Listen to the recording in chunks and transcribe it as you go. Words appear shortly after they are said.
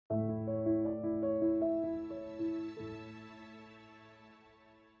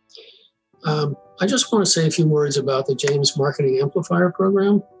I just want to say a few words about the James Marketing Amplifier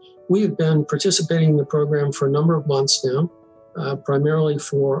Program. We have been participating in the program for a number of months now, primarily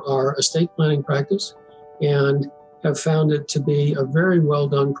for our estate planning practice, and have found it to be a very well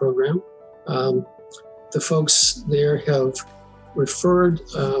done program. The folks there have referred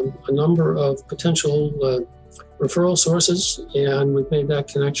a number of potential referral sources, and we've made that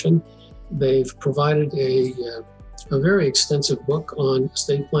connection. They've provided a very extensive book on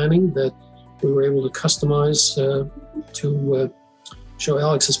estate planning that we were able to customize to show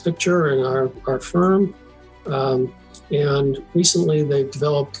Alex's picture and our firm. And recently they've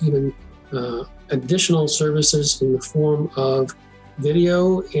developed even additional services in the form of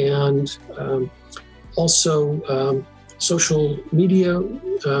video and also social media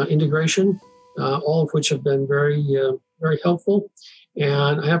integration, all of which have been very, very helpful.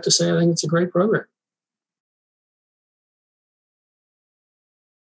 And I have to say, I think it's a great program.